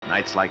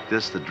Nights like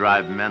this that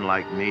drive men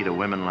like me to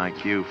women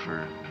like you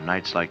for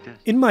nights like this.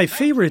 In My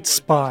Favorite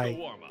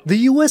Spy, the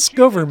U.S.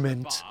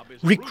 government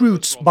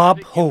recruits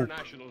Bob Hope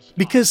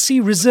because he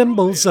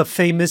resembles a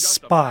famous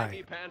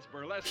spy.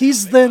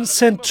 He's then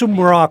sent to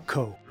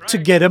Morocco to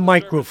get a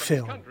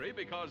microfilm.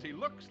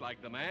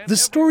 The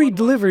story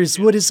delivers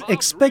what is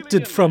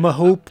expected from a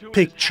Hope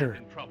picture: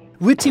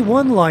 witty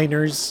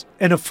one-liners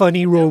and a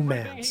funny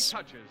romance.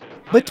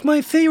 But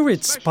My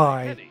Favorite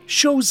Spy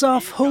shows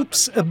off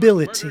Hope's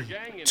ability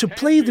to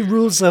play the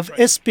rules of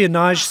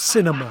espionage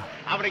cinema.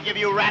 I'm gonna give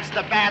you rats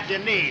the bath you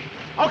need.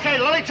 Okay,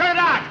 Lily, turn it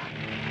on!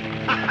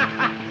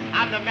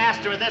 I'm the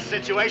master of this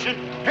situation.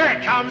 Here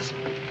it comes!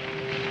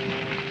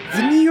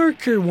 The New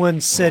Yorker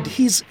once said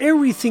he's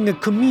everything a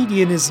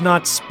comedian is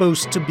not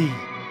supposed to be.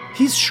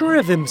 He's sure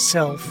of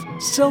himself,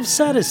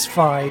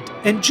 self-satisfied,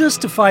 and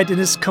justified in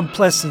his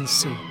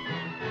complacency.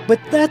 But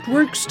that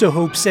works to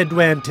Hope's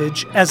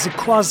advantage as a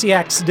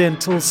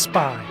quasi-accidental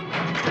spy.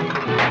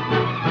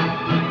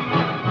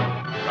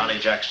 Ronnie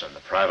Jackson, the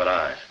private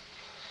eye.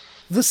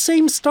 The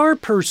same star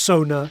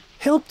persona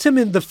helped him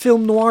in the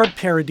film noir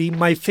parody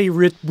My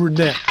Favorite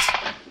Brunette,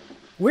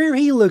 where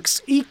he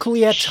looks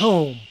equally at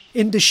home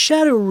in the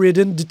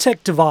shadow-ridden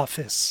detective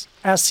office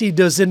as he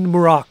does in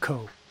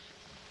Morocco.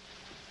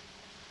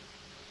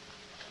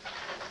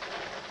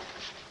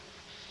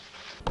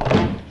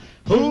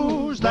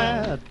 Who's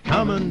that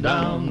coming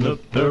down the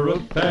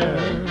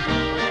thoroughfare?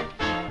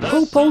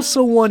 Hope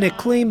also won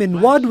acclaim in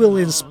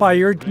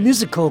vaudeville-inspired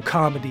musical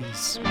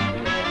comedies.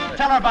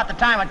 Tell her about the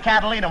time at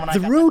Catalina when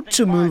The road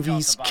to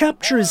movies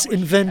captures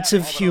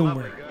inventive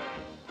humor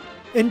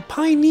and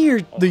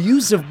pioneered the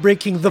use of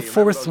breaking the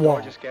fourth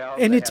wall,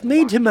 and it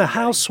made him a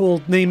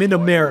household name in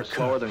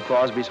America.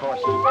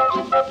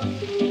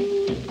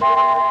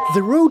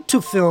 The road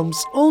to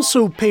films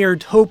also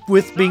paired Hope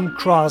with Bing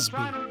Crosby,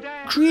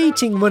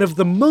 creating one of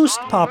the most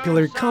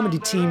popular comedy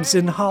teams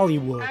in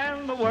Hollywood.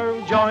 And the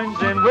world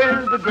joins in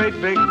with a great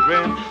big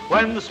grin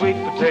when the sweet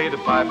potato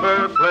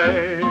piper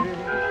plays.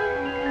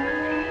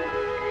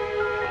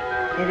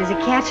 There's a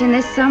catch in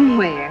this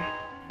somewhere.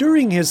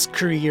 During his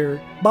career,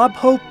 Bob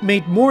Hope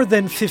made more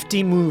than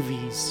 50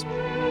 movies.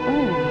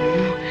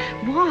 Oh,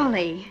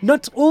 Wally.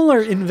 Not all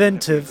are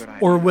inventive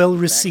or well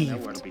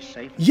received.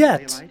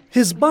 Yet,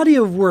 his body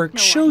of work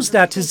shows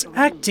that his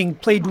acting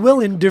played well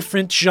in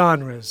different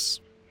genres.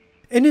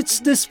 And it's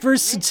this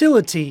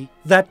versatility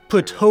that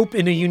put Hope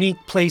in a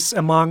unique place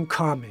among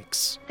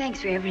comics.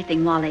 Thanks for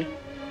everything, Wally.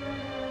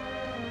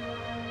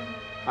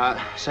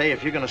 Say,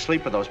 if you're gonna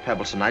sleep with those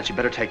pebbles tonight, you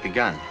better take the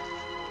gun.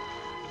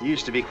 You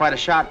used to be quite a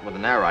shot with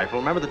an air rifle.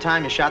 Remember the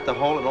time you shot the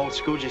hole in old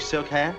Scoogy's silk hat?